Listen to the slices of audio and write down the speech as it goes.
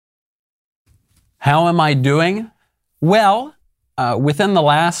How am I doing? Well, within the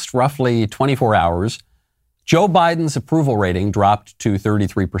last roughly 24 hours, Joe Biden's approval rating dropped to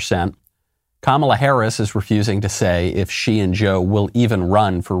 33%. Kamala Harris is refusing to say if she and Joe will even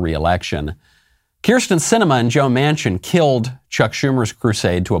run for re-election. Kyrsten Sinema and Joe Manchin killed Chuck Schumer's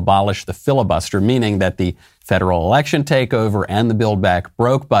crusade to abolish the filibuster, meaning that the federal election takeover and the Build Back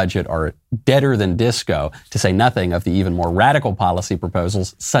Broke budget are deader than disco, to say nothing of the even more radical policy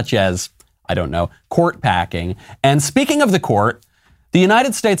proposals, such as, I don't know, court packing. And speaking of the court, the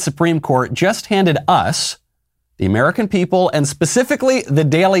United States Supreme Court just handed us, the American people, and specifically the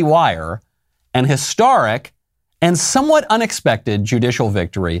Daily Wire, an historic and somewhat unexpected judicial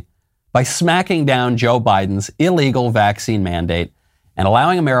victory by smacking down Joe Biden's illegal vaccine mandate and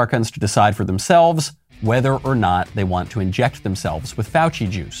allowing Americans to decide for themselves whether or not they want to inject themselves with Fauci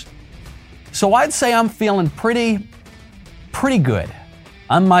juice. So I'd say I'm feeling pretty good.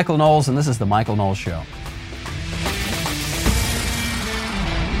 I'm Michael Knowles, and this is The Michael Knowles Show.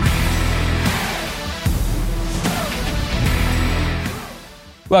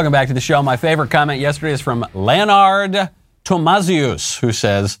 Welcome back to the show. My favorite comment yesterday is from Leonard Tomazius, who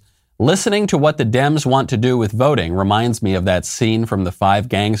says, listening to what the Dems want to do with voting reminds me of that scene from The Five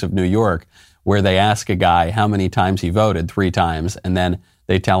Gangs of New York where they ask a guy how many times he voted, 3 times, and then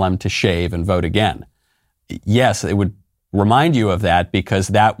they tell him to shave and vote again. Yes, it would remind you of that because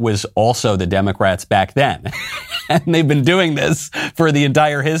that was also the Democrats back then. And they've been doing this for the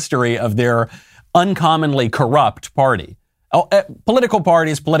entire history of their uncommonly corrupt party. Political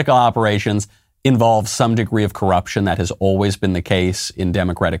parties, political operations involve some degree of corruption. That has always been the case in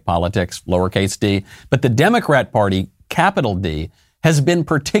Democratic politics, lowercase d. But the Democrat Party, capital D, has been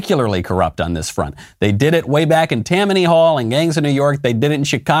particularly corrupt on this front. They did it way back in Tammany Hall and Gangs of New York. They did it in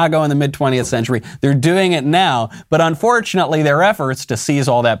Chicago in the mid-20th century. They're doing it now. But unfortunately, their efforts to seize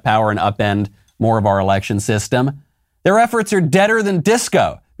all that power and upend more of our election system, their efforts are deader than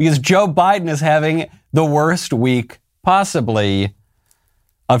disco because Joe Biden is having the worst week possibly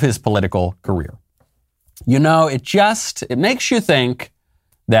of his political career. You know, it makes you think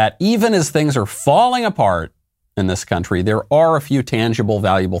that even as things are falling apart in this country, there are a few tangible,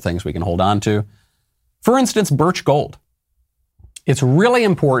 valuable things we can hold on to. For instance, Birch Gold. It's really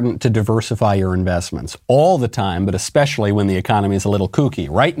important to diversify your investments all the time, but especially when the economy is a little kooky.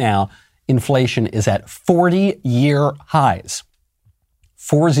 Right now, inflation is at 40-year highs.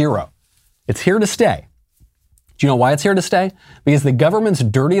 40. It's here to stay. Do you know why it's here to stay? Because the government's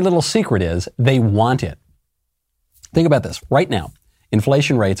dirty little secret is they want it. Think about this. Right now,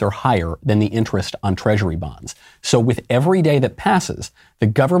 inflation rates are higher than the interest on treasury bonds. So with every day that passes, the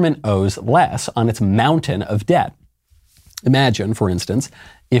government owes less on its mountain of debt. Imagine, for instance,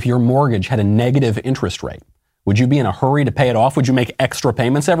 if your mortgage had a negative interest rate. Would you be in a hurry to pay it off? Would you make extra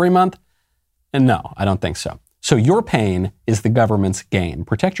payments every month? And no, I don't think so. So your pain is the government's gain.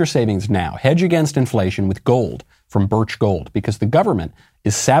 Protect your savings now. Hedge against inflation with gold from Birch Gold because the government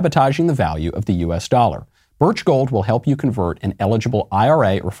is sabotaging the value of the U.S. dollar. Birch Gold will help you convert an eligible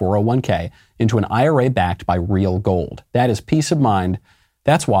IRA or 401k into an IRA backed by real gold. That is peace of mind.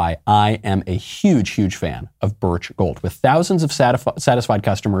 That's why I am a huge, huge fan of Birch Gold. With thousands of satisfied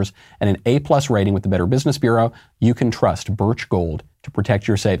customers and an A+ rating with the Better Business Bureau, you can trust Birch Gold to protect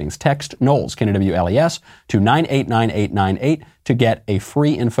your savings. Text Knowles, K-N-W-L-E-S, to 989898 to get a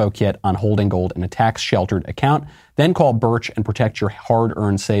free info kit on holding gold in a tax-sheltered account. Then call Birch and protect your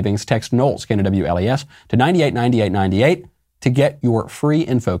hard-earned savings. Text Knowles, K-N-W-L-E-S, to 989898 to get your free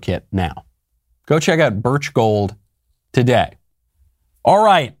info kit now. Go check out Birch Gold today. All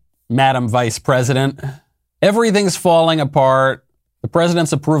right, Madam Vice President, everything's falling apart. The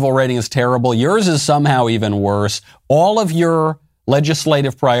president's approval rating is terrible. Yours is somehow even worse. All of your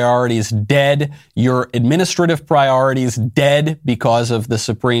legislative priorities dead. Your administrative priorities dead because of the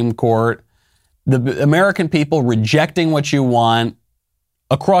Supreme Court. The American people rejecting what you want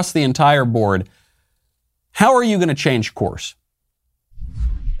across the entire board. How are you going to change course?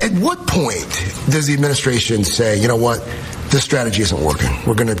 At what point does the administration say, you know what, this strategy isn't working.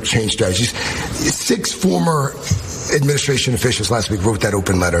 We're going to change strategies. 6 former administration officials last week wrote that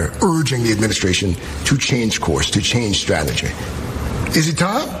open letter urging the administration to change course, to change strategy. Is it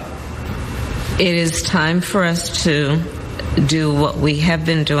time? It is time for us to do what we have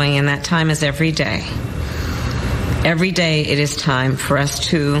been doing, and that time is every day. Every day it is time for us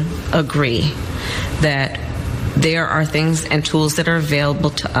to agree that there are things and tools that are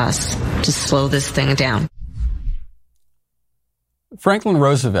available to us to slow this thing down. Franklin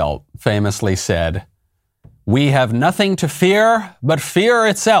Roosevelt famously said, "We have nothing to fear but fear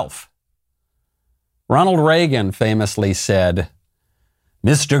itself." Ronald Reagan famously said,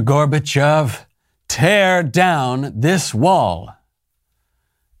 "Mr. Gorbachev, tear down this wall.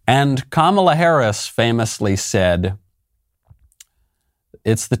 And Kamala Harris famously said,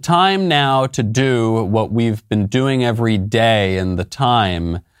 it's the time now to do what we've been doing every day, and the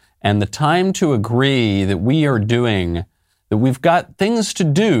time to agree that we are doing, that we've got things to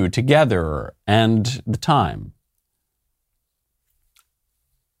do together, and the time.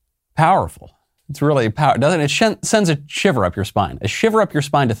 Powerful. It's really powerful. Doesn't it? Sends a shiver up your spine. A shiver up your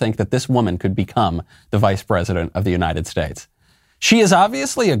spine to think that this woman could become the vice president of the United States. She is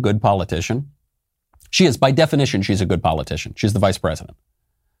obviously a good politician. She is, by definition, she's a good politician. She's the vice president.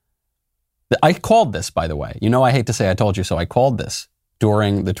 I called this, by the way. You know, I hate to say I told you so. I called this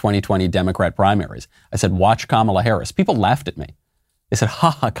during the 2020 Democrat primaries. I said, watch Kamala Harris. People laughed at me. They said,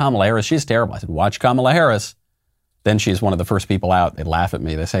 Kamala Harris, she's terrible. I said, watch Kamala Harris. Then she's one of the first people out. They laugh at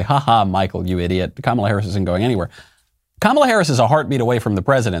me. They say, Michael, you idiot. Kamala Harris isn't going anywhere. Kamala Harris is a heartbeat away from the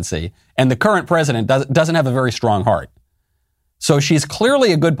presidency, and the current president doesn't have a very strong heart. So she's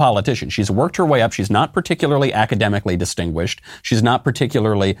clearly a good politician. She's worked her way up. She's not particularly academically distinguished. She's not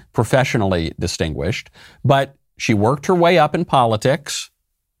particularly professionally distinguished, but she worked her way up in politics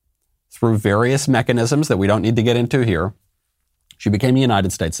through various mechanisms that we don't need to get into here. She became a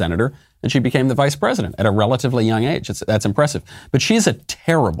United States Senator, and she became the vice president at a relatively young age. That's impressive. But she's a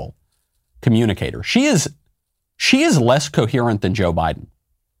terrible communicator. She is less coherent than Joe Biden.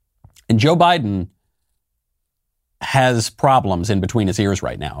 And Joe Biden has problems in between his ears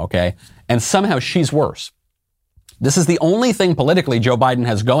right now, okay? And somehow she's worse. This is the only thing politically Joe Biden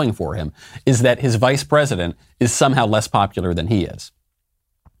has going for him, is that his vice president is somehow less popular than he is,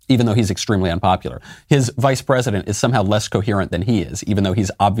 even though he's extremely unpopular. His vice president is somehow less coherent than he is, even though he's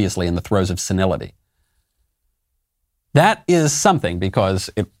obviously in the throes of senility. That is something,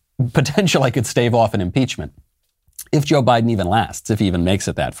 because it potentially could stave off an impeachment if Joe Biden even lasts, if he even makes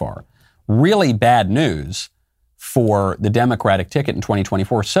it that far. Really bad news for the Democratic ticket in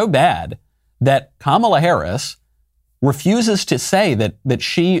 2024, so bad that Kamala Harris refuses to say that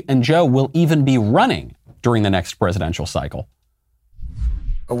she and Joe will even be running during the next presidential cycle.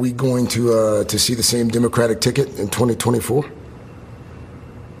 Are we going to see the same Democratic ticket in 2024?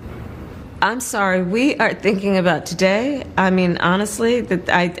 I'm sorry, we are thinking about today. I mean, honestly, that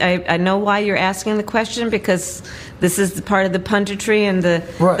I know why you're asking the question, because this is the part of the punditry and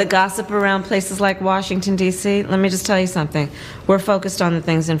the gossip around places like Washington, D.C. Let me just tell you something. We're focused on the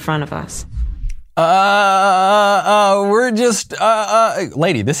things in front of us.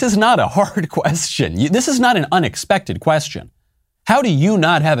 Lady, this is not a hard question. This is not an unexpected question. How do you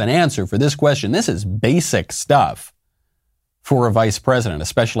not have an answer for this question? This is basic stuff for a vice president,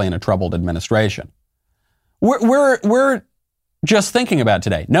 especially in a troubled administration. We're just thinking about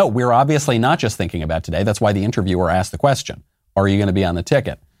today. No, we're obviously not just thinking about today. That's why the interviewer asked the question, are you going to be on the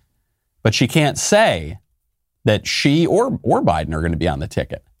ticket? But she can't say that she or Biden are going to be on the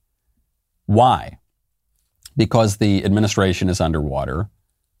ticket. Why? Because the administration is underwater,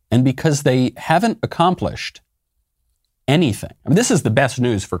 and because they haven't accomplished anything. I mean, this is the best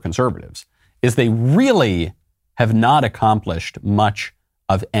news for conservatives, is they really have not accomplished much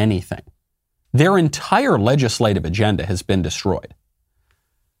of anything. Their entire legislative agenda has been destroyed.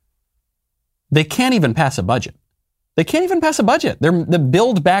 They can't even pass a budget. The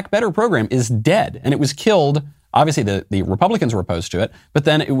Build Back Better program is dead, and it was killed. Obviously, the Republicans were opposed to it, but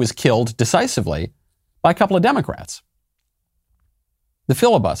then it was killed decisively by a couple of Democrats. The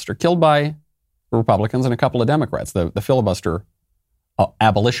filibuster, killed by Republicans and a couple of Democrats. The filibuster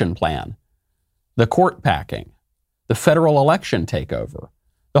abolition plan, the court packing, the federal election takeover,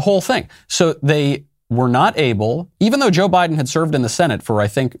 the whole thing. So they were not able, even though Joe Biden had served in the Senate for, I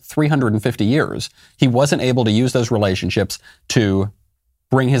think, 350 years, he wasn't able to use those relationships to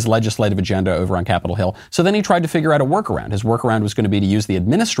bring his legislative agenda over on Capitol Hill. So then he tried to figure out a workaround. His workaround was going to be to use the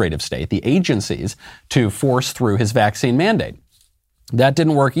administrative state, the agencies, to force through his vaccine mandate. That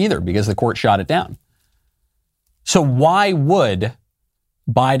didn't work either because the court shot it down. So why would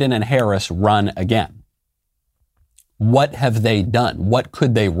Biden and Harris run again? What have they done? What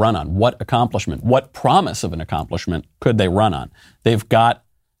could they run on? What accomplishment? What promise of an accomplishment could they run on? They've got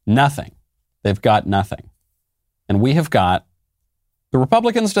nothing. And we have got the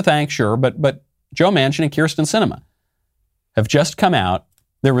Republicans to thank, sure, but Joe Manchin and Kyrsten Sinema have just come out.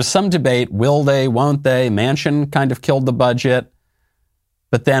 There was some debate, will they, won't they? Manchin kind of killed the budget.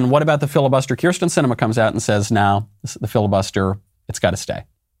 But then what about the filibuster? Kyrsten Sinema comes out and says, no, the filibuster, it's got to stay.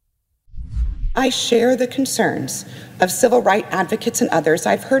 I share the concerns of civil rights advocates and others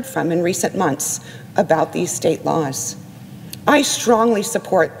I've heard from in recent months about these state laws. I strongly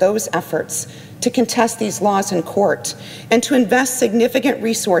support those efforts to contest these laws in court and to invest significant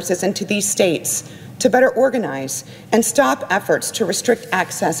resources into these states to better organize and stop efforts to restrict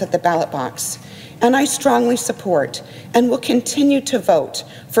access at the ballot box. And I strongly support and will continue to vote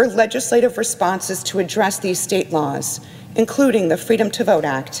for legislative responses to address these state laws, including the Freedom to Vote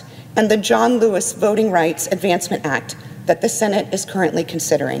Act and the John Lewis Voting Rights Advancement Act that the Senate is currently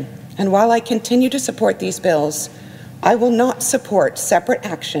considering. And while I continue to support these bills, I will not support separate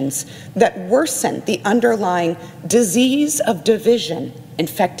actions that worsen the underlying disease of division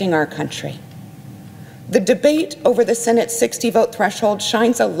infecting our country. The debate over the Senate's 60-vote threshold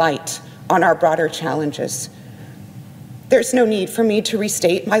shines a light on our broader challenges. There's no need for me to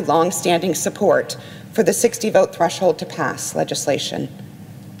restate my long-standing support for the 60-vote threshold to pass legislation.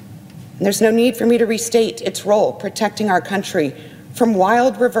 And there's no need for me to restate its role protecting our country from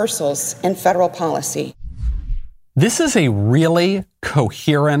wild reversals in federal policy. This is a really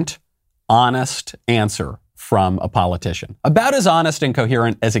coherent, honest answer from a politician. About as honest and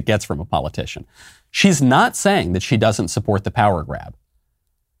coherent as it gets from a politician. She's not saying that she doesn't support the power grab.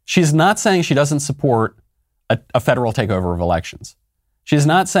 She's not saying she doesn't support a federal takeover of elections. She's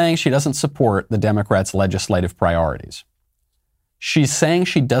not saying she doesn't support the Democrats' legislative priorities. She's saying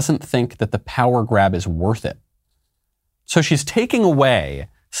she doesn't think that the power grab is worth it. So she's taking away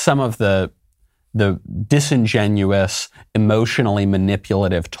some of the disingenuous, emotionally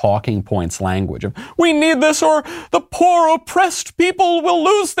manipulative talking points language of, we need this or the poor oppressed people will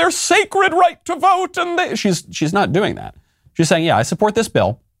lose their sacred right to vote. And she's not doing that. She's saying, yeah, I support this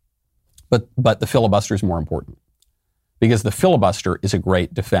bill, but the filibuster is more important because the filibuster is a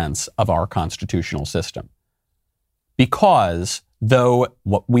great defense of our constitutional system. Because though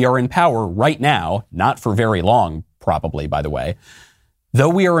we are in power right now, not for very long, probably, by the way, though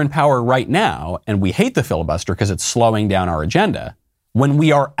we are in power right now and we hate the filibuster because it's slowing down our agenda, when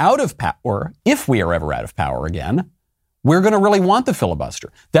we are out of power, if we are ever out of power again, we're going to really want the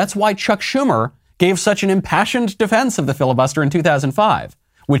filibuster. That's why Chuck Schumer gave such an impassioned defense of the filibuster in 2005,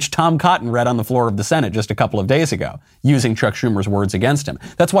 which Tom Cotton read on the floor of the Senate just a couple of days ago, using Chuck Schumer's words against him.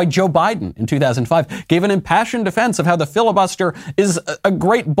 That's why Joe Biden in 2005 gave an impassioned defense of how the filibuster is a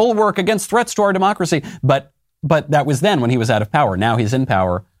great bulwark against threats to our democracy. But that was then when he was out of power. Now he's in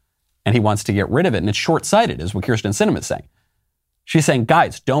power and he wants to get rid of it. And it's short-sighted, is what Kyrsten Sinema is saying. She's saying,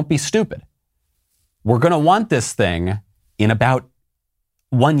 guys, don't be stupid. We're going to want this thing in about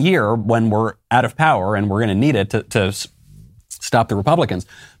 1 year when we're out of power and we're going to need it to stop the Republicans.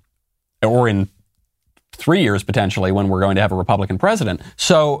 Or in 3 years, potentially, when we're going to have a Republican president.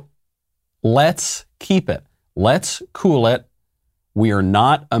 So let's keep it. Let's cool it. We are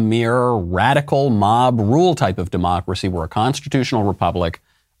not a mere radical mob rule type of democracy. We're a constitutional republic.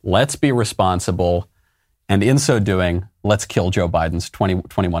 Let's be responsible. And in so doing, let's kill Joe Biden's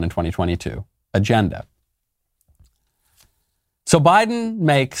 2021 and 2022 agenda. So Biden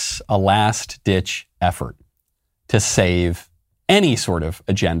makes a last-ditch effort to save any sort of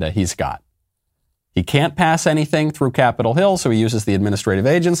agenda he's got. He can't pass anything through Capitol Hill, so he uses the administrative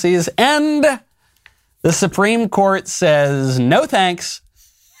agencies, and the Supreme Court says, no thanks.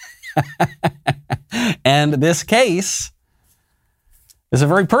 And this case is a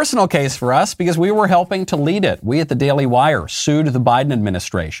very personal case for us because we were helping to lead it. We at the Daily Wire sued the Biden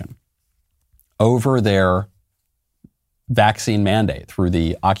administration over their vaccine mandate through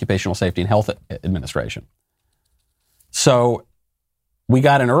the Occupational Safety and Health Administration. So we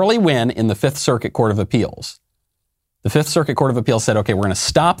got an early win in the Fifth Circuit Court of Appeals. The Fifth Circuit Court of Appeals said, okay, we're going to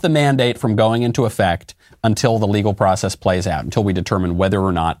stop the mandate from going into effect until the legal process plays out, until we determine whether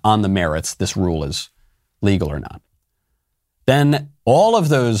or not on the merits this rule is legal or not. Then all of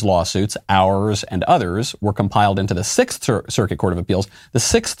those lawsuits, ours and others, were compiled into the Sixth Circuit Court of Appeals. The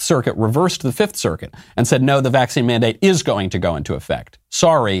Sixth Circuit reversed the Fifth Circuit and said, no, the vaccine mandate is going to go into effect.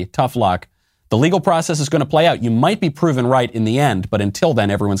 Sorry, tough luck. The legal process is going to play out. You might be proven right in the end, but until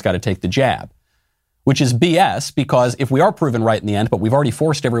then, everyone's got to take the jab. Which is BS, because if we are proven right in the end, but we've already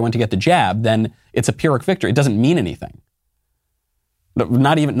forced everyone to get the jab, then it's a Pyrrhic victory. It doesn't mean anything.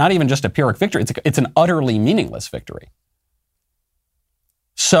 Not even just a Pyrrhic victory. It's an utterly meaningless victory.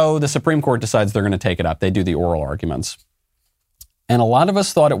 So the Supreme Court decides they're going to take it up. They do the oral arguments. And a lot of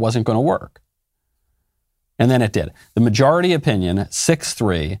us thought it wasn't going to work. And then it did. The majority opinion,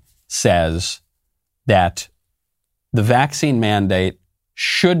 6-3, says that the vaccine mandate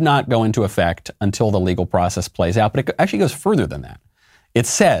should not go into effect until the legal process plays out. But it actually goes further than that. It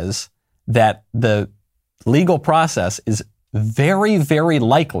says that the legal process is very, very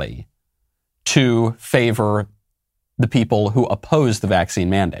likely to favor the people who oppose the vaccine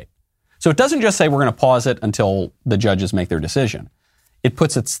mandate. So it doesn't just say we're going to pause it until the judges make their decision. it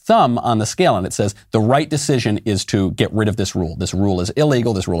puts its thumb on the scale and it says the right decision is to get rid of this rule. This rule is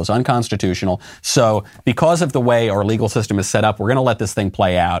illegal. This rule is unconstitutional. So because of the way our legal system is set up, we're going to let this thing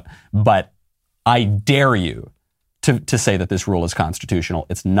play out. But I dare you to say that this rule is constitutional.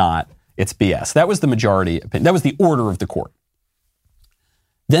 It's not. It's BS. That was the majority opinion. That was the order of the court.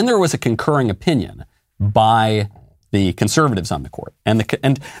 Then there was a concurring opinion by the conservatives on the court. And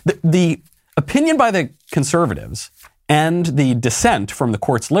the opinion by the conservatives and the dissent from the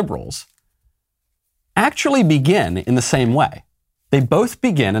court's liberals actually begin in the same way. They both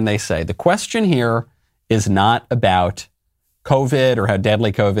begin and they say, the question here is not about COVID or how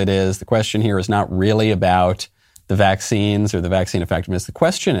deadly COVID is. The question here is not really about the vaccines or the vaccine effectiveness. The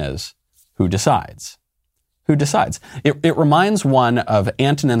question is, who decides? Who decides? It reminds one of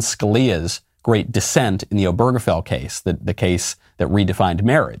Antonin Scalia's great dissent in the Obergefell case, the case that redefined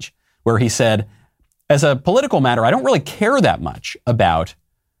marriage, where he said, as a political matter, I don't really care that much about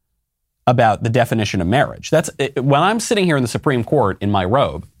the definition of marriage. When I'm sitting here in the Supreme Court in my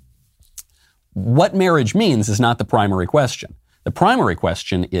robe, what marriage means is not the primary question. The primary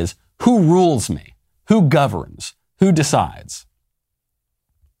question is, who rules me? Who governs? Who decides?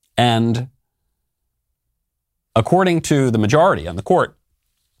 And according to the majority on the court,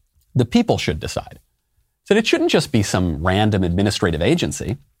 the people should decide. So it shouldn't just be some random administrative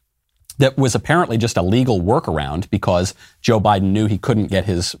agency that was apparently just a legal workaround because Joe Biden knew he couldn't get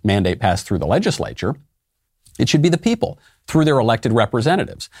his mandate passed through the legislature. It should be the people through their elected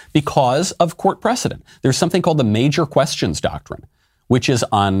representatives because of court precedent. There's something called the major questions doctrine, which is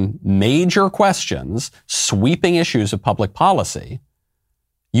on major questions, sweeping issues of public policy.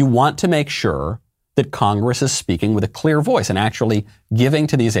 You want to make sure that Congress is speaking with a clear voice and actually giving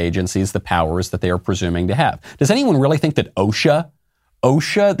to these agencies the powers that they are presuming to have. Does anyone really think that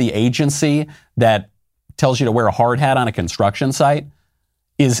OSHA, the agency that tells you to wear a hard hat on a construction site,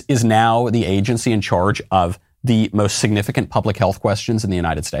 is now the agency in charge of the most significant public health questions in the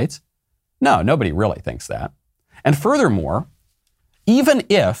United States? No, nobody really thinks that. And furthermore, even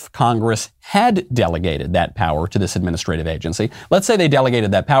if Congress had delegated that power to this administrative agency, let's say they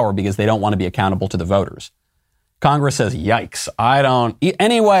delegated that power because they don't want to be accountable to the voters. Congress says, yikes,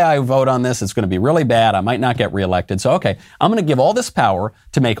 any way I vote on this, it's going to be really bad. I might not get reelected. So, okay, I'm going to give all this power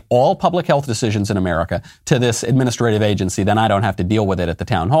to make all public health decisions in America to this administrative agency. Then I don't have to deal with it at the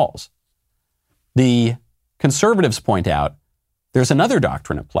town halls. The conservatives point out there's another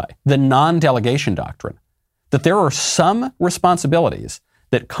doctrine at play, the non-delegation doctrine, that there are some responsibilities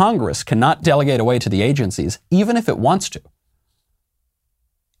that Congress cannot delegate away to the agencies, even if it wants to.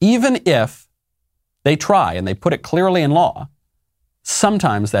 Even if they try and they put it clearly in law,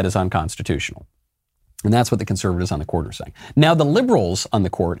 sometimes that is unconstitutional. And that's what the conservatives on the court are saying. Now, the liberals on the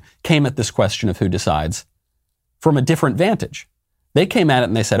court came at this question of who decides from a different vantage. They came at it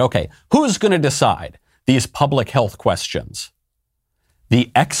and they said, okay, who's going to decide these public health questions? The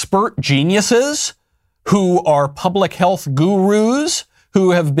expert geniuses who are public health gurus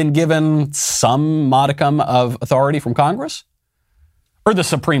who have been given some modicum of authority from Congress? Or the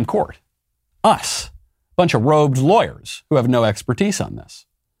Supreme Court? Us, a bunch of robed lawyers who have no expertise on this.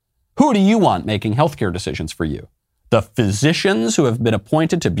 Who do you want making healthcare decisions for you? The physicians who have been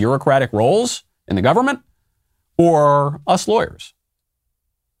appointed to bureaucratic roles in the government? Or us lawyers?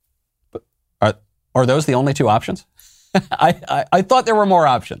 Are those the only two options? I thought there were more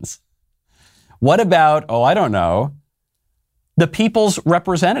options. What about, I don't know, the people's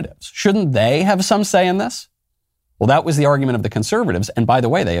representatives? Shouldn't they have some say in this? Well, that was the argument of the conservatives. And by the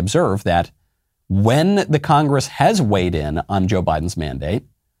way, they observe that when the Congress has weighed in on Joe Biden's mandate,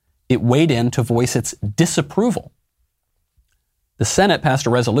 it weighed in to voice its disapproval. The Senate passed a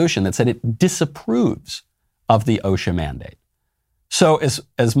resolution that said it disapproves of the OSHA mandate. So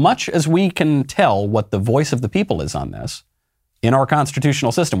as much as we can tell what the voice of the people is on this, in our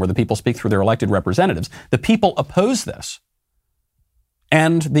constitutional system where the people speak through their elected representatives, the people oppose this.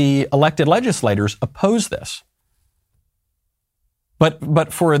 And the elected legislators oppose this.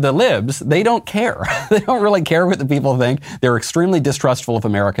 But for the libs, they don't care. They don't really care what the people think. They're extremely distrustful of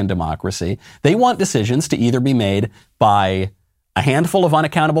American democracy. They want decisions to either be made by a handful of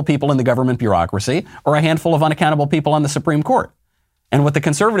unaccountable people in the government bureaucracy or a handful of unaccountable people on the Supreme Court. And what the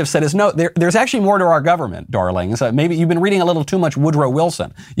conservatives said is, no, there's actually more to our government, darlings. Maybe you've been reading a little too much Woodrow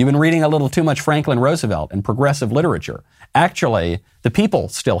Wilson. You've been reading a little too much Franklin Roosevelt and progressive literature. Actually, the people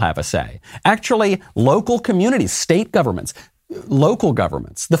still have a say. Actually, local communities, state governments, local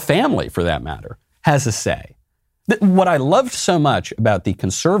governments, the family, for that matter, has a say. What I loved so much about the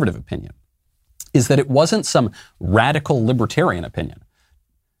conservative opinion is that it wasn't some radical libertarian opinion.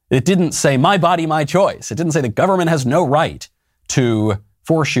 It didn't say, my body, my choice. It didn't say the government has no right to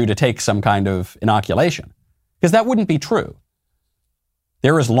force you to take some kind of inoculation, because that wouldn't be true.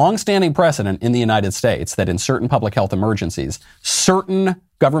 There is longstanding precedent in the United States that in certain public health emergencies, certain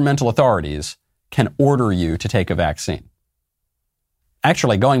governmental authorities can order you to take a vaccine.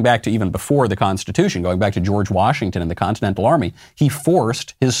 Actually, going back to even before the Constitution, going back to George Washington and the Continental Army, he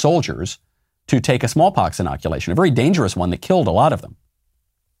forced his soldiers to take a smallpox inoculation, a very dangerous one that killed a lot of them.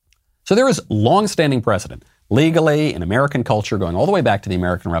 So there is longstanding precedent, legally in American culture, going all the way back to the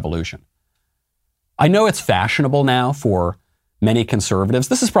American Revolution. I know it's fashionable now for many conservatives,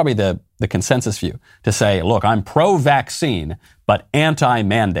 this is probably the consensus view, to say, look, I'm pro-vaccine, but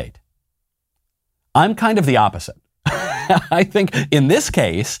anti-mandate. I'm kind of the opposite. I think in this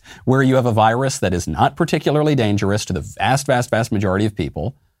case, where you have a virus that is not particularly dangerous to the vast, vast, vast majority of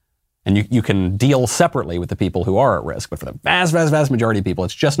people, and you can deal separately with the people who are at risk, but for the vast, vast, vast majority of people,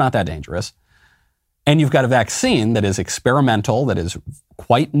 it's just not that dangerous. And you've got a vaccine that is experimental, that is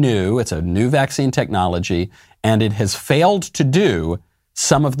quite new. It's a new vaccine technology, and it has failed to do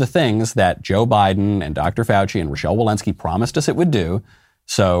some of the things that Joe Biden and Dr. Fauci and Rochelle Walensky promised us it would do.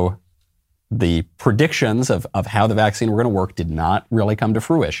 So the predictions of how the vaccine were going to work did not really come to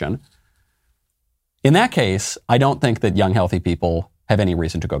fruition. In that case, I don't think that young, healthy people have any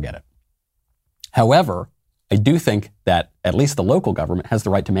reason to go get it. However, I do think that at least the local government has the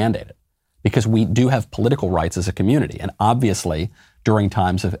right to mandate it, because we do have political rights as a community. And obviously, during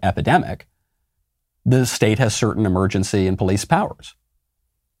times of epidemic, the state has certain emergency and police powers.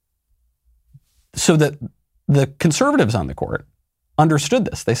 So that the conservatives on the court understood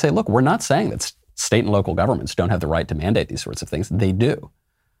this. They say, look, we're not saying that state and local governments don't have the right to mandate these sorts of things. They do.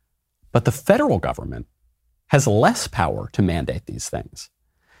 But the federal government has less power to mandate these things.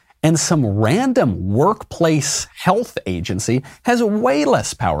 And some random workplace health agency has way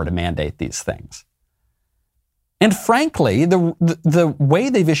less power to mandate these things. And frankly, the way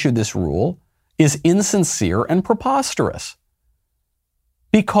they've issued this rule is insincere and preposterous.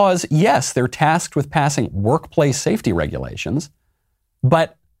 Because yes, they're tasked with passing workplace safety regulations,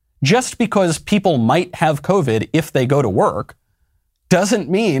 but just because people might have COVID if they go to work doesn't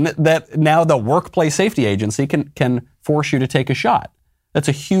mean that now the workplace safety agency can force you to take a shot. That's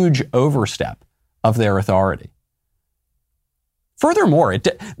a huge overstep of their authority. Furthermore,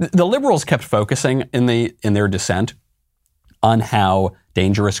 the liberals kept focusing in their dissent on how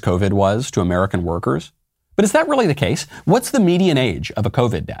dangerous COVID was to American workers. But is that really the case? What's the median age of a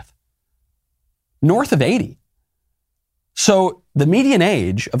COVID death? North of 80. So the median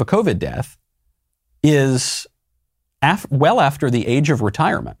age of a COVID death is well after the age of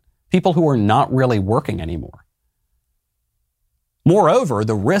retirement, people who are not really working anymore. Moreover,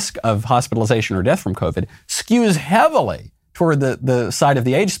 the risk of hospitalization or death from COVID skews heavily toward the side of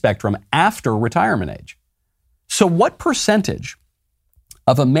the age spectrum after retirement age. So what percentage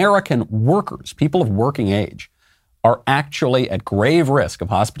of American workers, people of working age, are actually at grave risk of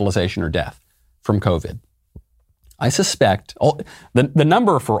hospitalization or death from COVID? I suspect the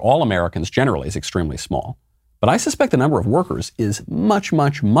number for all Americans generally is extremely small, but I suspect the number of workers is much,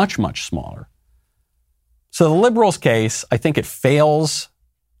 much, much, much smaller. So the liberals' case, I think it fails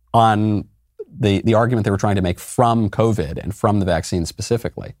on the argument they were trying to make from COVID and from the vaccine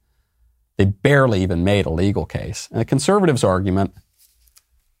specifically. They barely even made a legal case. And the conservatives' argument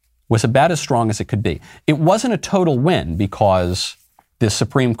was about as strong as it could be. It wasn't a total win because the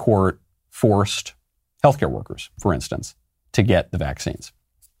Supreme Court forced healthcare workers, for instance, to get the vaccines,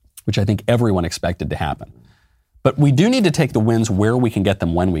 which I think everyone expected to happen. But we do need to take the wins where we can get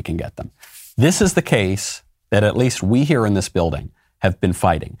them, when we can get them. This is the case that at least we here in this building have been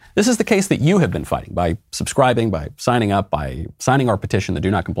fighting. This is the case that you have been fighting by subscribing, by signing up, by signing our petition, the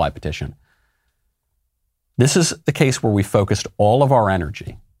Do Not Comply petition. This is the case where we focused all of our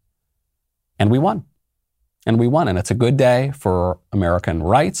energy. And we won. And we won. And it's a good day for American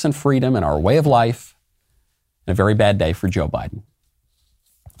rights and freedom and our way of life, and a very bad day for Joe Biden.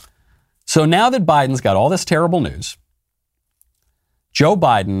 So now that Biden's got all this terrible news, Joe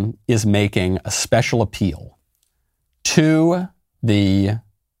Biden is making a special appeal to the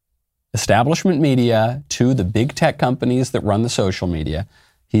establishment media, to the big tech companies that run the social media.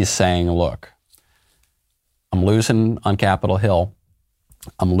 He's saying, look, I'm losing on Capitol Hill.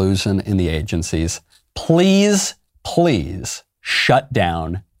 I'm losing in the agencies. Please, please shut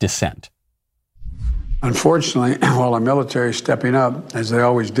down dissent. Unfortunately, while our military is stepping up, as they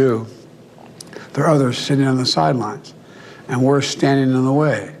always do, there are others sitting on the sidelines, and we're standing in the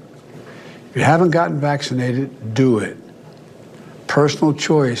way. If you haven't gotten vaccinated, do it. Personal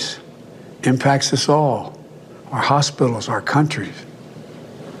choice impacts us all, our hospitals, our countries.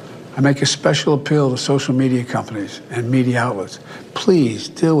 I make a special appeal to social media companies and media outlets. Please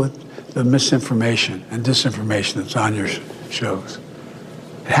deal with the misinformation and disinformation that's on your shows.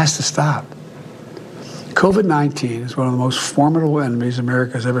 It has to stop. COVID-19 is one of the most formidable enemies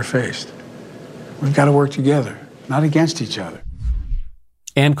America has ever faced. We've got to work together, not against each other.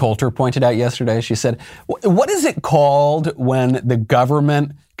 Ann Coulter pointed out yesterday, she said, what is it called when the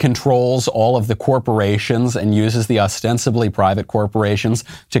government controls all of the corporations and uses the ostensibly private corporations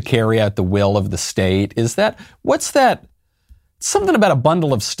to carry out the will of the state? What's that? Something about a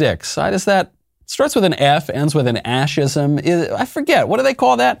bundle of sticks. Starts with an F, ends with an ashism. I forget. What do they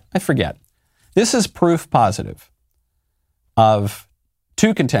call that? I forget. This is proof positive of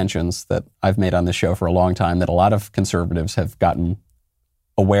two contentions that I've made on this show for a long time that a lot of conservatives have gotten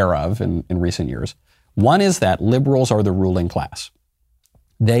aware of in recent years. One is that liberals are the ruling class.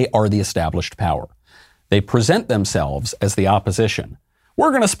 They are the established power. They present themselves as the opposition.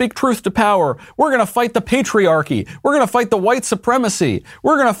 We're going to speak truth to power. We're going to fight the patriarchy. We're going to fight the white supremacy.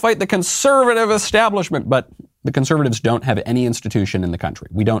 We're going to fight the conservative establishment. But the conservatives don't have any institution in the country.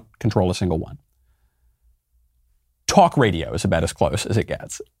 We don't control a single one. Talk radio is about as close as it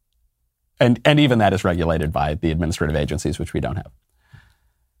gets. And even that is regulated by the administrative agencies, which we don't have.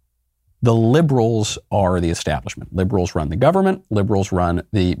 The liberals are the establishment. Liberals run the government. Liberals run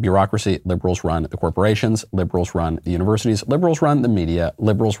the bureaucracy. Liberals run the corporations. Liberals run the universities. Liberals run the media.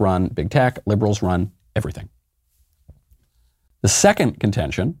 Liberals run big tech. Liberals run everything. The second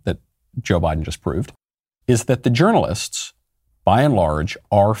contention that Joe Biden just proved is that the journalists, by and large,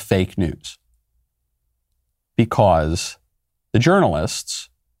 are fake news. Because the journalists,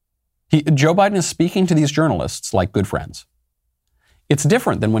 Joe Biden is speaking to these journalists like good friends. It's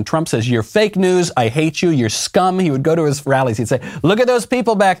different than when Trump says, you're fake news, I hate you, you're scum. He would go to his rallies, he'd say, look at those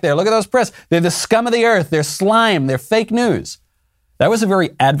people back there, look at those press. They're the scum of the earth, they're slime, they're fake news. That was a very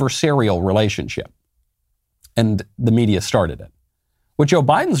adversarial relationship. And the media started it. What Joe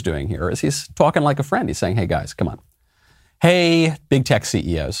Biden's doing here is he's talking like a friend. He's saying, hey guys, come on. Hey, big tech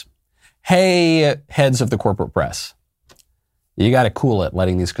CEOs. Hey, heads of the corporate press. You got to cool it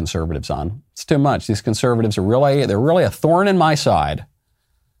letting these conservatives on. It's too much. These conservatives are they're really a thorn in my side.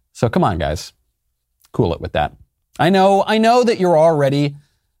 So come on, guys. Cool it with that. I know that you're already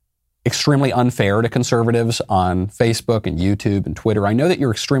extremely unfair to conservatives on Facebook and YouTube and Twitter. I know that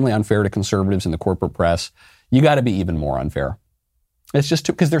you're extremely unfair to conservatives in the corporate press. You got to be even more unfair. It's just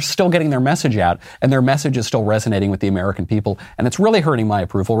because they're still getting their message out and their message is still resonating with the American people. And it's really hurting my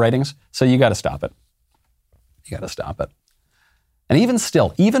approval ratings. So you got to stop it. You got to stop it. And even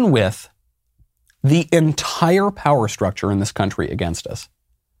still, even with the entire power structure in this country against us,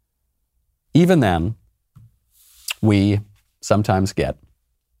 even then, we sometimes get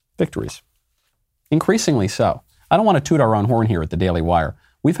victories. Increasingly so. I don't want to toot our own horn here at the Daily Wire.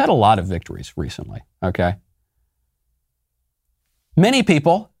 We've had a lot of victories recently, okay? Many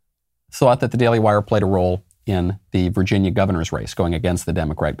people thought that the Daily Wire played a role in the Virginia governor's race, going against the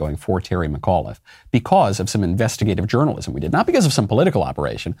Democrat, going for Terry McAuliffe, because of some investigative journalism we did. Not because of some political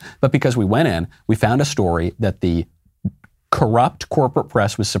operation, but because we went in, we found a story that the corrupt corporate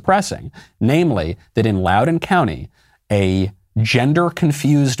press was suppressing, namely that in Loudoun County, a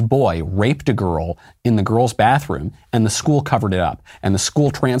gender-confused boy raped a girl in the girls' bathroom, and the school covered it up. And the school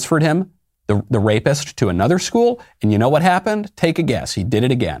transferred him, the rapist, to another school, and you know what happened? Take a guess. He did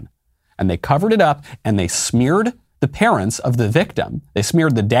it again. And they covered it up, and they smeared the parents of the victim. They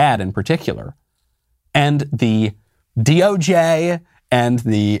smeared the dad in particular. And the DOJ and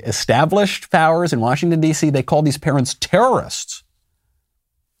the established powers in Washington, D.C., they called these parents terrorists.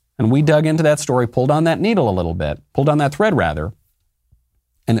 And we dug into that story, pulled on that needle a little bit, pulled on that thread rather,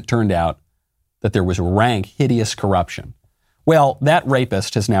 and it turned out that there was rank, hideous corruption. Well, that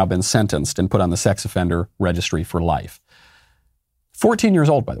rapist has now been sentenced and put on the sex offender registry for life. 14 years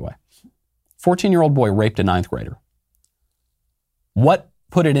old, by the way. 14-year-old boy raped a 9th grader. What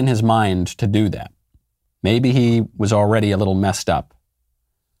put it in his mind to do that? Maybe he was already a little messed up.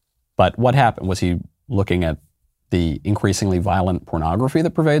 But what happened? Was he looking at the increasingly violent pornography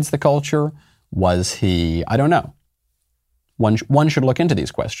that pervades the culture? Was he, I don't know. One should look into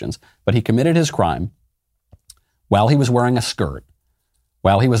these questions. But he committed his crime while he was wearing a skirt,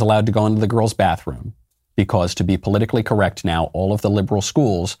 while he was allowed to go into the girls' bathroom, because to be politically correct now, all of the liberal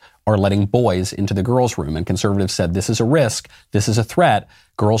schools are letting boys into the girls' room. And conservatives said, this is a risk, this is a threat,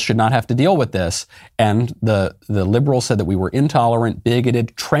 girls should not have to deal with this. And the liberals said that we were intolerant,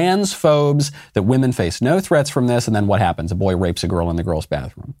 bigoted, transphobes, that women face no threats from this. And then what happens? A boy rapes a girl in the girls'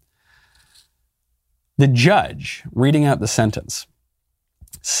 bathroom. The judge, reading out the sentence,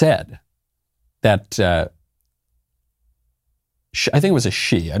 said that I think it was a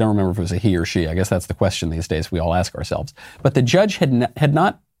she. I don't remember if it was a he or she. I guess that's the question these days we all ask ourselves. But the judge had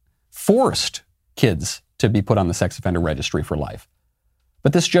not forced kids to be put on the sex offender registry for life.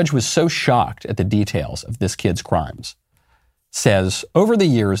 But this judge was so shocked at the details of this kid's crimes. Says, over the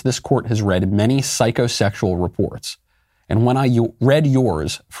years, this court has read many psychosexual reports. And when I read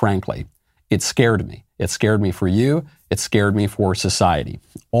yours, frankly, it scared me. It scared me for you. It scared me for society.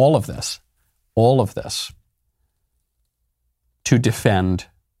 All of this to defend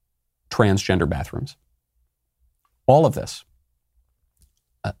transgender bathrooms. All of this.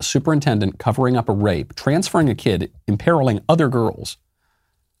 A superintendent covering up a rape, transferring a kid, imperiling other girls,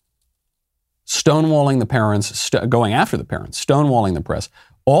 stonewalling the parents, going after the parents, stonewalling the press.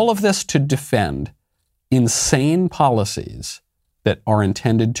 All of this to defend insane policies that are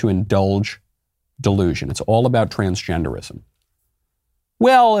intended to indulge delusion. It's all about transgenderism.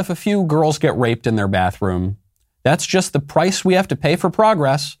 Well, if a few girls get raped in their bathroom, that's just the price we have to pay for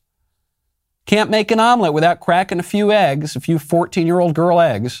progress. Can't make an omelet without cracking a few eggs, a few 14-year-old girl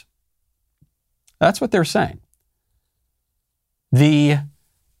eggs. That's what they're saying. The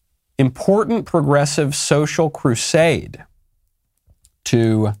important progressive social crusade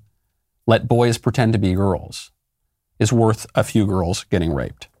to let boys pretend to be girls is worth a few girls getting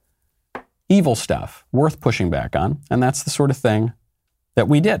raped. Evil stuff, worth pushing back on, and that's the sort of thing that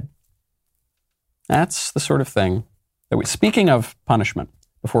we did. That's the sort of thing that we... Speaking of punishment,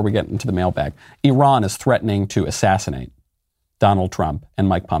 before we get into the mailbag, Iran is threatening to assassinate Donald Trump and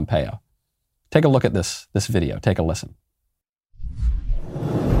Mike Pompeo. Take a look at this video. Take a listen.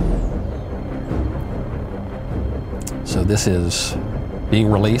 So this is being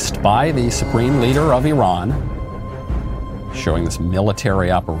released by the supreme leader of Iran, showing this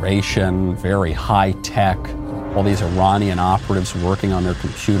military operation, very high tech. All these Iranian operatives working on their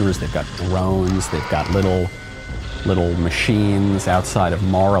computers. They've got drones. They've got little machines outside of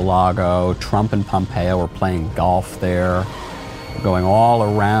Mar-a-Lago. Trump and Pompeo are playing golf there. They're going all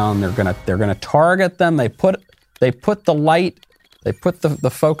around. They're gonna target them. They put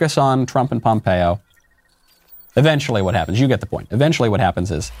the focus on Trump and Pompeo. Eventually what happens, you get the point. Eventually what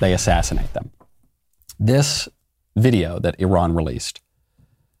happens is they assassinate them. This video that Iran released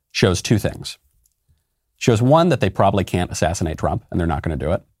shows two things. Shows one, that they probably can't assassinate Trump, and they're not going to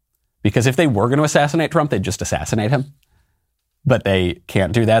do it. Because if they were going to assassinate Trump, they'd just assassinate him. But they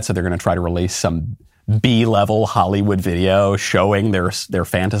can't do that, so they're going to try to release some B-level Hollywood video showing their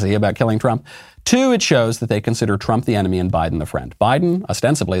fantasy about killing Trump. Two, it shows that they consider Trump the enemy and Biden the friend. Biden,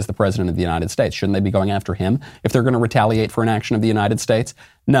 ostensibly, is the president of the United States. Shouldn't they be going after him if they're going to retaliate for an action of the United States?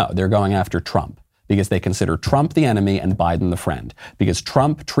 No, they're going after Trump because they consider Trump the enemy and Biden the friend. Because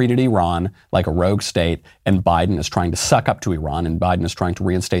Trump treated Iran like a rogue state, and Biden is trying to suck up to Iran, and Biden is trying to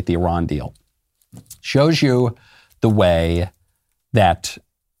reinstate the Iran deal. Shows you the way that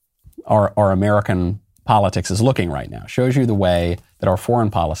our American politics is looking right now. Shows you the way that our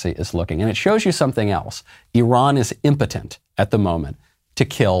foreign policy is looking. And it shows you something else. Iran is impotent at the moment to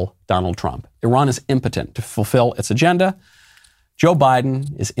kill Donald Trump. Iran is impotent to fulfill its agenda. Joe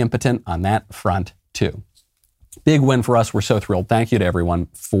Biden is impotent on that front too. Big win for us. We're so thrilled. Thank you to everyone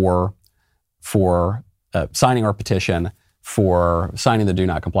for signing our petition, for signing the Do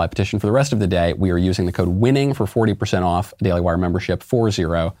Not Comply petition. For the rest of the day, we are using the code WINNING for 40% off a Daily Wire membership,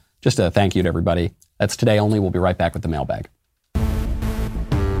 40. Just a thank you to everybody. That's today only. We'll be right back with the mailbag.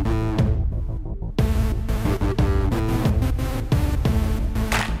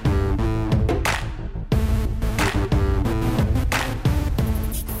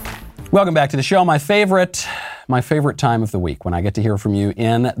 Welcome back to the show. My favorite time of the week when I get to hear from you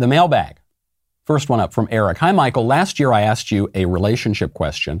in the mailbag. First one up from Eric. Hi, Michael. Last year I asked you a relationship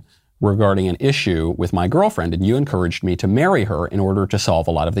question regarding an issue with my girlfriend, and you encouraged me to marry her in order to solve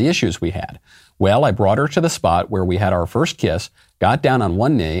a lot of the issues we had. Well, I brought her to the spot where we had our first kiss, got down on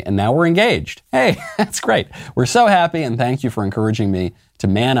one knee, and now we're engaged. Hey, that's great. We're so happy, and thank you for encouraging me to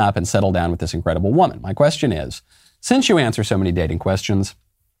man up and settle down with this incredible woman. My question is, since you answer so many dating questions,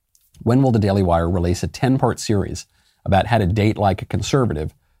 when will the Daily Wire release a 10-part series about how to date like a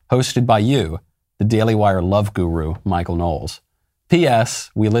conservative, hosted by you, the Daily Wire love guru, Michael Knowles? P.S.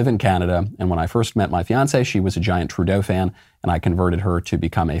 We live in Canada, and when I first met my fiancée, she was a giant Trudeau fan, and I converted her to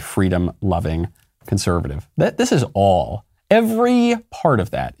become a freedom-loving conservative. This is all. Every part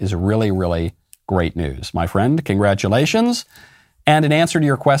of that is really, really great news. My friend, congratulations. And in answer to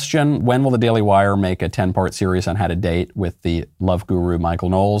your question, when will the Daily Wire make a 10-part series on how to date with the love guru, Michael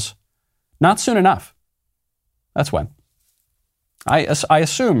Knowles? Not soon enough. That's when. I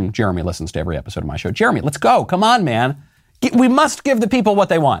assume Jeremy listens to every episode of my show. Jeremy, let's go. Come on, man. We must give the people what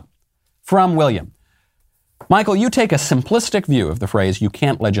they want. From William. Michael, you take a simplistic view of the phrase, you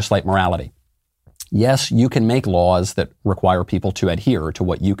can't legislate morality. Yes, you can make laws that require people to adhere to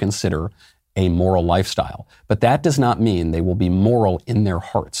what you consider a moral lifestyle, but that does not mean they will be moral in their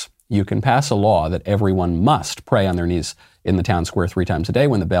hearts. You can pass a law that everyone must pray on their knees in the town square 3 times a day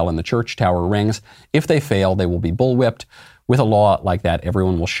when the bell in the church tower rings. If they fail, they will be bullwhipped. With a law like that,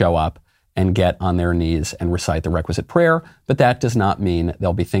 everyone will show up and get on their knees and recite the requisite prayer, but that does not mean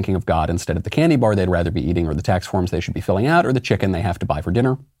they'll be thinking of God instead of the candy bar they'd rather be eating, or the tax forms they should be filling out, or the chicken they have to buy for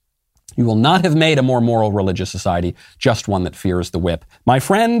dinner. You will not have made a more moral religious society, just one that fears the whip. My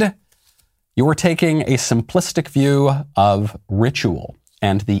friend, you are taking a simplistic view of ritual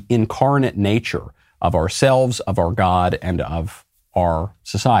and the incarnate nature of ourselves, of our God, and of our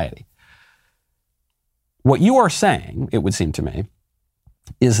society. What you are saying, it would seem to me,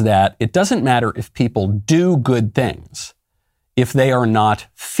 is that it doesn't matter if people do good things if they are not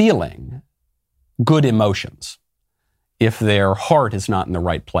feeling good emotions, if their heart is not in the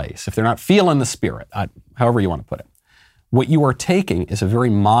right place, if they're not feeling the Spirit, however you want to put it. What you are taking is a very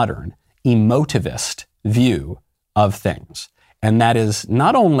modern, emotivist view of things. And that is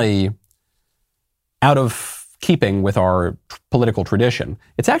not only out of keeping with our political tradition,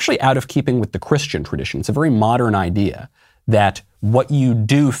 it's actually out of keeping with the Christian tradition. It's a very modern idea that what you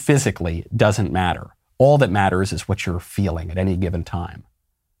do physically doesn't matter. All that matters is what you're feeling at any given time.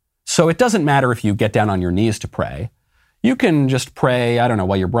 So it doesn't matter if you get down on your knees to pray. You can just pray, I don't know,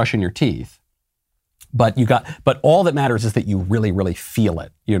 while you're brushing your teeth. But all that matters is that you really, really feel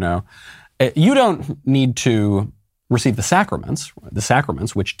it, you know. You don't need to receive the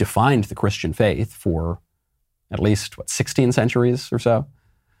sacraments which defined the Christian faith for at least, 16 centuries or so.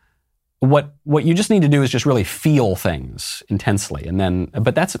 What you just need to do is just really feel things intensely.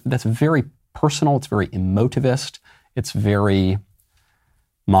 But that's very personal, it's very emotivist, it's very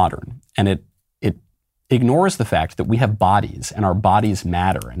modern. And it ignores the fact that we have bodies and our bodies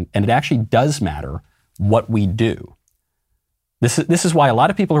matter. And it actually does matter what we do. This is why a lot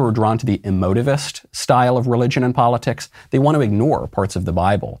of people who are drawn to the emotivist style of religion and politics, they want to ignore parts of the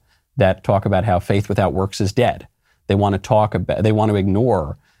Bible that talk about how faith without works is dead. They want to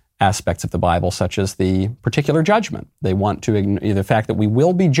ignore aspects of the Bible such as the particular judgment. They want to ignore the fact that we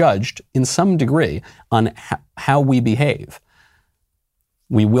will be judged in some degree on how we behave.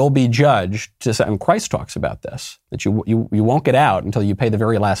 We will be judged, and Christ talks about this, that you won't get out until you pay the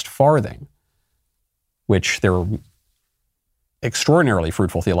very last farthing, which there are extraordinarily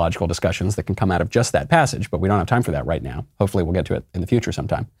fruitful theological discussions that can come out of just that passage, but we don't have time for that right now. Hopefully we'll get to it in the future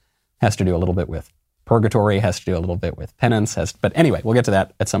sometime. Has to do a little bit with purgatory, has to do a little bit with penance, but anyway, we'll get to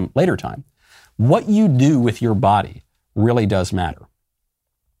that at some later time. What you do with your body really does matter.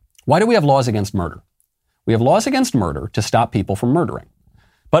 Why do we have laws against murder? We have laws against murder to stop people from murdering.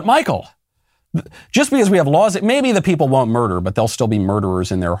 But Michael, just because we have laws, maybe the people won't murder, but they'll still be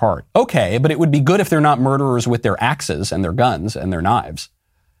murderers in their heart. Okay, but it would be good if they're not murderers with their axes and their guns and their knives.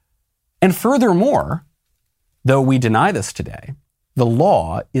 And furthermore, though we deny this today, the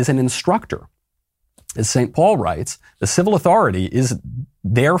law is an instructor. As St. Paul writes, the civil authority is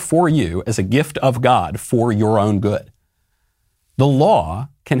there for you as a gift of God for your own good. The law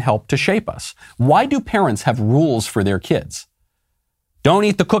can help to shape us. Why do parents have rules for their kids? Don't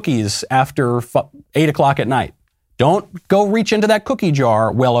eat the cookies after 8 o'clock at night. Don't go reach into that cookie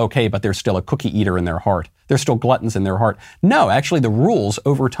jar. Well, okay, but there's still a cookie eater in their heart. There's still gluttons in their heart. No, actually, the rules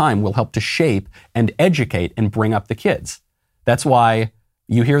over time will help to shape and educate and bring up the kids. That's why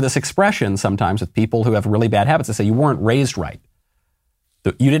you hear this expression sometimes with people who have really bad habits. They say, you weren't raised right.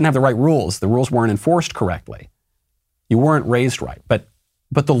 You didn't have the right rules. The rules weren't enforced correctly. You weren't raised right. But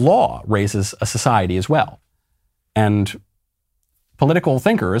the law raises a society as well. And political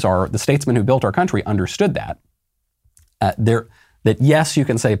thinkers, the statesmen who built our country, understood that. That yes, you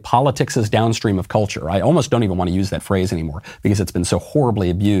can say politics is downstream of culture. I almost don't even want to use that phrase anymore because it's been so horribly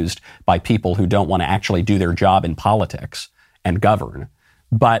abused by people who don't want to actually do their job in politics and govern.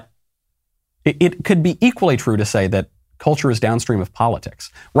 But it could be equally true to say that culture is downstream of politics.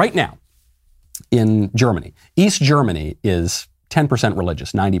 Right now, in Germany, East Germany is 10%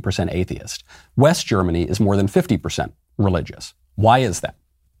 religious, 90% atheist. West Germany is more than 50% religious. Why is that?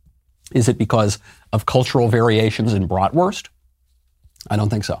 Is it because of cultural variations in bratwurst? I don't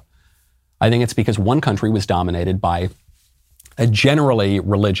think so. I think it's because one country was dominated by a generally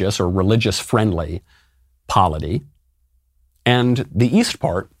religious or religious-friendly polity, and the east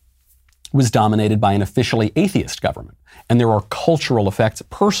part was dominated by an officially atheist government. And there are cultural effects,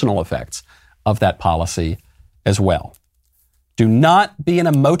 personal effects of that policy as well. Do not be an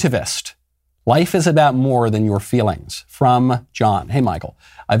emotivist. Life is about more than your feelings. From John. Hey, Michael.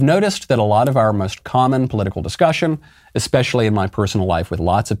 I've noticed that a lot of our most common political discussion, especially in my personal life with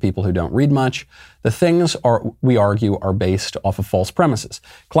lots of people who don't read much, the things we argue are based off of false premises.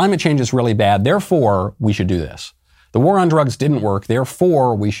 Climate change is really bad, therefore we should do this. The war on drugs didn't work,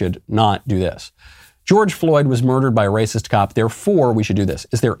 therefore we should not do this. George Floyd was murdered by a racist cop, therefore we should do this.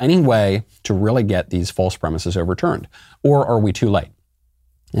 Is there any way to really get these false premises overturned? Or are we too late?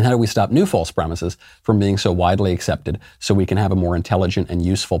 And how do we stop new false premises from being so widely accepted so we can have a more intelligent and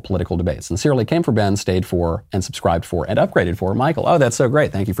useful political debate? Sincerely, came for Ben, stayed for, and subscribed for, and upgraded for Michael. Oh, that's so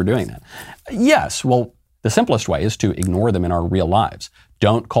great. Thank you for doing that. Yes, well, the simplest way is to ignore them in our real lives.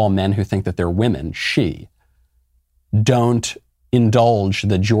 Don't call men who think that they're women she. Don't indulge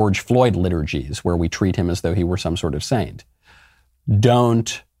the George Floyd liturgies where we treat him as though he were some sort of saint.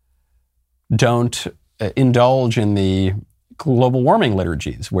 Don't indulge in the global warming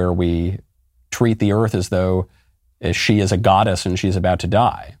liturgies where we treat the earth as though she is a goddess and she's about to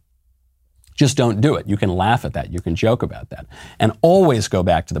die. Just don't do it. You can laugh at that. You can joke about that. And always go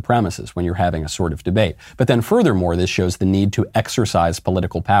back to the premises when you're having a sort of debate. But then furthermore, this shows the need to exercise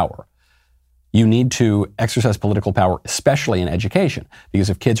political power. You need to exercise political power, especially in education,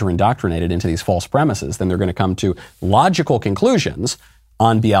 because if kids are indoctrinated into these false premises, then they're going to come to logical conclusions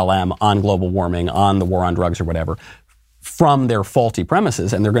on BLM, on global warming, on the war on drugs or whatever, from their faulty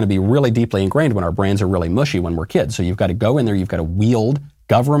premises, and they're going to be really deeply ingrained when our brains are really mushy when we're kids. So you've got to go in there, you've got to wield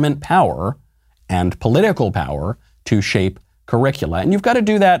government power and political power to shape curricula. And you've got to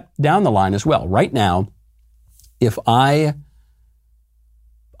do that down the line as well. Right now, if I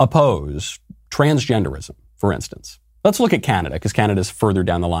oppose transgenderism, for instance, let's look at Canada, because Canada's further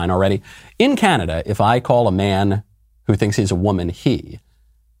down the line already. In Canada, if I call a man who thinks he's a woman he,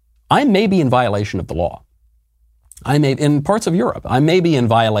 I may be in violation of the law. In parts of Europe, I may be in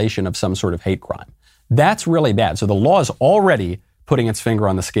violation of some sort of hate crime. That's really bad. So the law is already putting its finger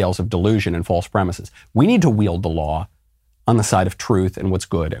on the scales of delusion and false premises. We need to wield the law on the side of truth and what's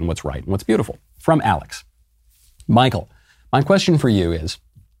good and what's right and what's beautiful. From Alex. Michael, my question for you is,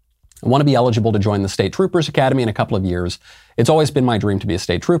 I want to be eligible to join the State Troopers Academy in a couple of years. It's always been my dream to be a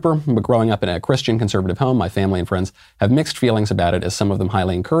state trooper, but growing up in a Christian conservative home, my family and friends have mixed feelings about it, as some of them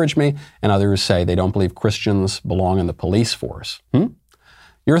highly encourage me, and others say they don't believe Christians belong in the police force.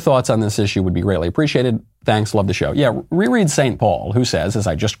 Your thoughts on this issue would be greatly appreciated. Thanks, love the show. Yeah, reread St. Paul, who says, as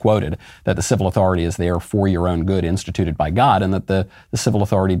I just quoted, that the civil authority is there for your own good, instituted by God, and that the civil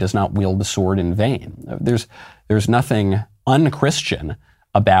authority does not wield the sword in vain. There's nothing un-Christian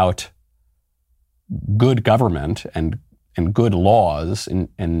about good government and good laws and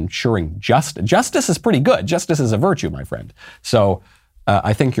ensuring justice. Justice is pretty good. Justice is a virtue, my friend. So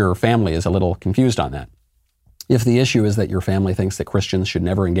I think your family is a little confused on that. If the issue is that your family thinks that Christians should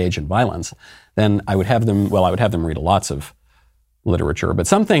never engage in violence, then I would have them read lots of literature. But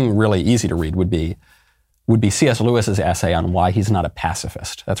something really easy to read would be C.S. Lewis's essay on why he's not a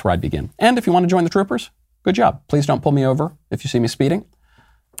pacifist. That's where I'd begin. And if you want to join the troopers, good job. Please don't pull me over if you see me speeding.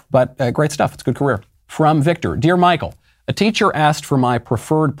 But great stuff. It's a good career. From Victor. Dear Michael, a teacher asked for my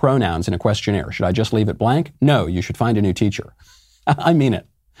preferred pronouns in a questionnaire. Should I just leave it blank? No, you should find a new teacher. I mean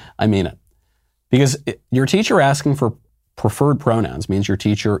it. Because your teacher asking for preferred pronouns means your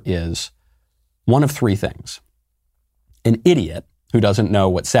teacher is one of three things. An idiot who doesn't know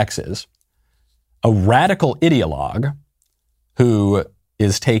what sex is, a radical ideologue who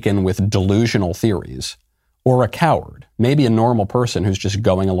is taken with delusional theories, or a coward, maybe a normal person who's just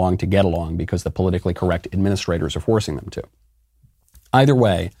going along to get along because the politically correct administrators are forcing them to. Either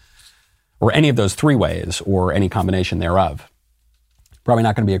way, or any of those three ways, or any combination thereof, probably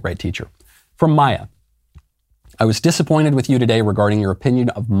not going to be a great teacher. From Maya. I was disappointed with you today regarding your opinion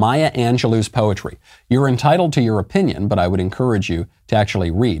of Maya Angelou's poetry. You're entitled to your opinion, but I would encourage you to actually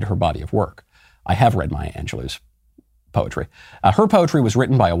read her body of work. I have read Maya Angelou's poetry. Her poetry was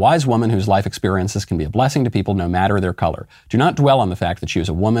written by a wise woman whose life experiences can be a blessing to people no matter their color. Do not dwell on the fact that she was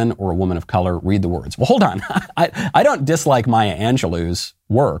a woman or a woman of color. Read the words. Well, hold on. I don't dislike Maya Angelou's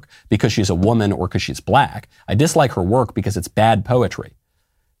work because she's a woman or because she's black. I dislike her work because it's bad poetry.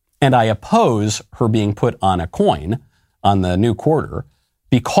 And I oppose her being put on a coin on the new quarter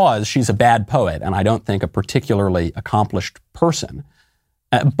because she's a bad poet and I don't think a particularly accomplished person.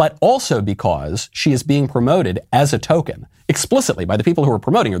 But also because she is being promoted as a token, explicitly by the people who are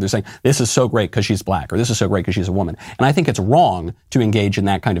promoting her. They're saying, this is so great because she's black, or this is so great because she's a woman. And I think it's wrong to engage in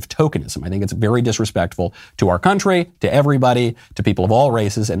that kind of tokenism. I think it's very disrespectful to our country, to everybody, to people of all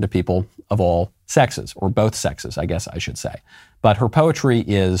races, and to people of all sexes, or both sexes, I guess I should say. But her poetry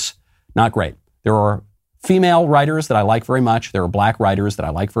is not great. There are female writers that I like very much. There are black writers that I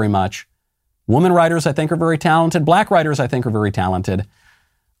like very much. Women writers, I think, are very talented. Black writers, I think, are very talented.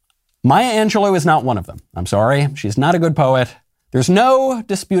 Maya Angelou is not one of them. I'm sorry. She's not a good poet. There's no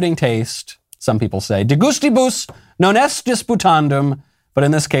disputing taste. Some people say, de gustibus non est disputandum. But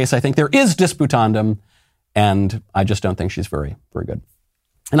in this case, I think there is disputandum. And I just don't think she's very, very good.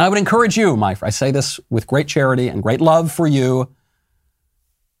 And I would encourage you, I say this with great charity and great love for you.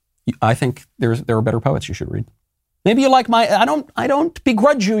 I think there are better poets you should read. Maybe you like I don't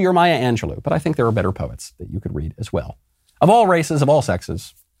begrudge you your Maya Angelou, but I think there are better poets that you could read as well. Of all races, of all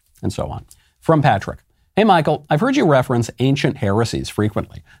sexes, and so on. From Patrick. Hey, Michael, I've heard you reference ancient heresies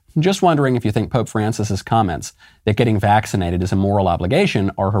frequently. I'm just wondering if you think Pope Francis's comments that getting vaccinated is a moral obligation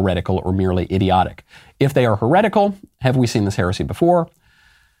are heretical or merely idiotic. If they are heretical, have we seen this heresy before?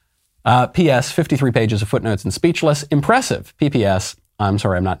 P.S. 53 pages of footnotes and Speechless. Impressive. P.P.S. I'm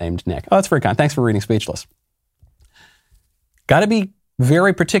sorry, I'm not named Nick. Oh, that's very kind. Thanks for reading Speechless. Got to be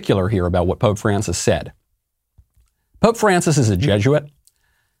very particular here about what Pope Francis said. Pope Francis is a Jesuit.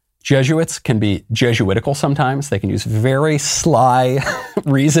 Jesuits can be Jesuitical sometimes. They can use very sly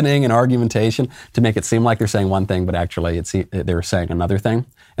reasoning and argumentation to make it seem like they're saying one thing, but actually they're saying another thing.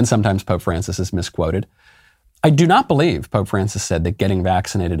 And sometimes Pope Francis is misquoted. I do not believe Pope Francis said that getting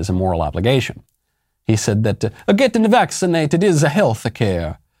vaccinated is a moral obligation. He said that getting vaccinated is a health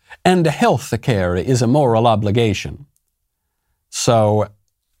care, and health care is a moral obligation. So,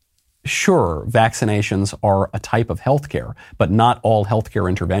 sure, vaccinations are a type of healthcare, but not all healthcare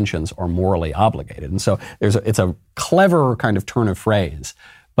interventions are morally obligated. And so it's a clever kind of turn of phrase,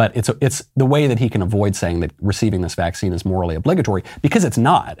 but it's the way that he can avoid saying that receiving this vaccine is morally obligatory, because it's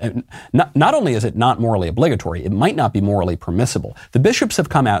not. Not only is it not morally obligatory, it might not be morally permissible. The bishops have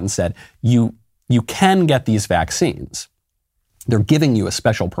come out and said, you can get these vaccines. They're giving you a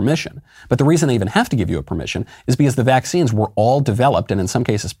special permission. But the reason they even have to give you a permission is because the vaccines were all developed and in some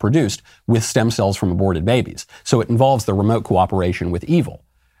cases produced with stem cells from aborted babies. So it involves the remote cooperation with evil.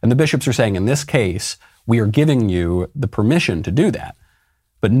 And the bishops are saying, in this case, we are giving you the permission to do that.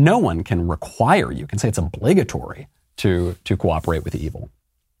 But no one can require you, can say it's obligatory to cooperate with evil.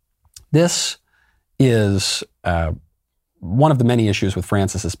 This is one of the many issues with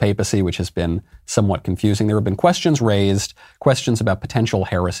Francis's papacy, which has been somewhat confusing. There have been questions raised, questions about potential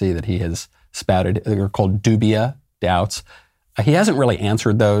heresy that he has spouted. They're called dubia, doubts. He hasn't really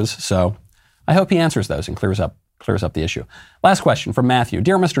answered those, so I hope he answers those and clears up the issue. Last question from Matthew.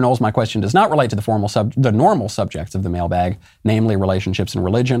 Dear Mr. Knowles, my question does not relate to the normal subjects of the mailbag, namely relationships and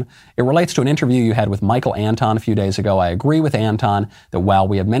religion. It relates to an interview you had with Michael Anton a few days ago. I agree with Anton that while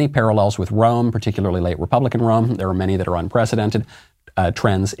we have many parallels with Rome, particularly late Republican Rome, there are many that are unprecedented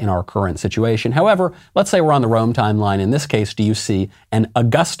trends in our current situation. However, let's say we're on the Rome timeline. In this case, do you see an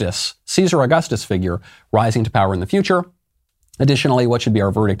Caesar Augustus figure rising to power in the future? Additionally, what should be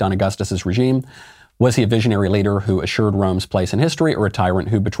our verdict on Augustus's regime? Was he a visionary leader who assured Rome's place in history, or a tyrant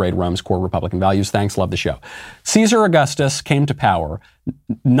who betrayed Rome's core Republican values? Thanks, love the show. Caesar Augustus came to power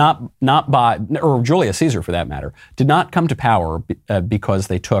or Julius Caesar for that matter, did not come to power because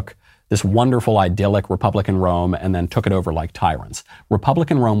they took this wonderful, idyllic Republican Rome and then took it over like tyrants.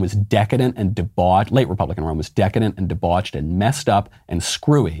 Republican Rome was decadent and debauched. Late Republican Rome was decadent and debauched and messed up and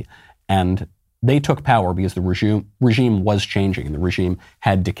screwy, and they took power because the regime was changing and the regime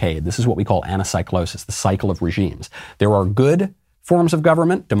had decayed. This is what we call anacyclosis, the cycle of regimes. There are good forms of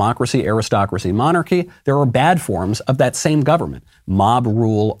government, democracy, aristocracy, monarchy. There are bad forms of that same government, mob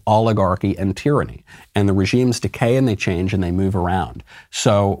rule, oligarchy, and tyranny. And the regimes decay and they change and they move around.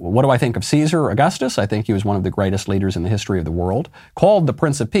 So what do I think of Caesar Augustus? I think he was one of the greatest leaders in the history of the world, called the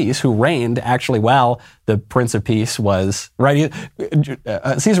Prince of Peace, who reigned actually while the Prince of Peace was, right?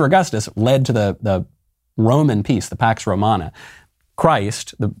 Caesar Augustus led to the Roman peace, the Pax Romana.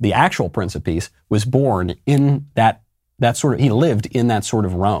 Christ, the actual Prince of Peace, was born in he lived in that sort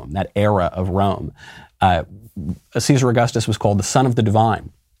of Rome, that era of Rome. Caesar Augustus was called the Son of the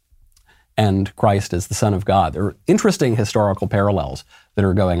Divine, and Christ is the Son of God. There are interesting historical parallels that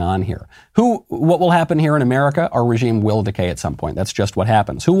are going on here. What will happen here in America? Our regime will decay at some point. That's just what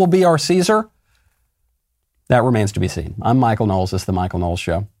happens. Who will be our Caesar? That remains to be seen. I'm Michael Knowles. This is The Michael Knowles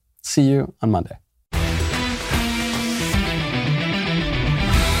Show. See you on Monday.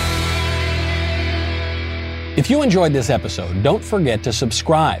 If you enjoyed this episode, don't forget to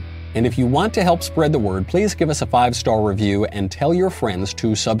subscribe. And if you want to help spread the word, please give us a 5-star review and tell your friends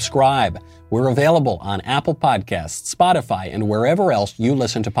to subscribe. We're available on Apple Podcasts, Spotify, and wherever else you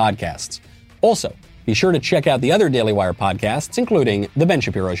listen to podcasts. Also, be sure to check out the other Daily Wire podcasts, including The Ben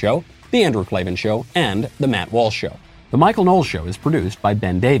Shapiro Show, The Andrew Klavan Show, and The Matt Walsh Show. The Michael Knowles Show is produced by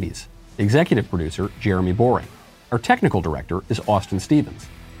Ben Davies. Executive producer, Jeremy Boring. Our technical director is Austin Stevens.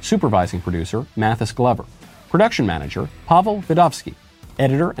 Supervising producer, Mathis Glover. Production manager, Pavel Vidovsky.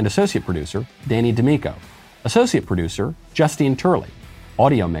 Editor and associate producer, Danny D'Amico. Associate producer, Justine Turley.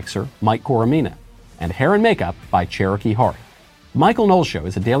 Audio mixer, Mike Coromina. And hair and makeup by Cherokee Hari. The Michael Knowles Show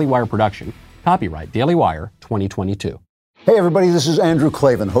is a Daily Wire production. Copyright Daily Wire 2022. Hey everybody, this is Andrew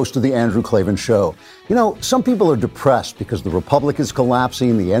Klavan, host of The Andrew Klavan Show. You know, some people are depressed because the Republic is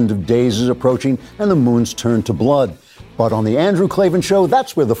collapsing, the end of days is approaching, and the moon's turned to blood. But on The Andrew Klavan Show,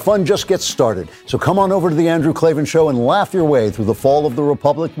 that's where the fun just gets started. So come on over to The Andrew Klavan Show and laugh your way through the fall of the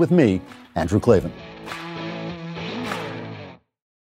Republic with me, Andrew Klavan.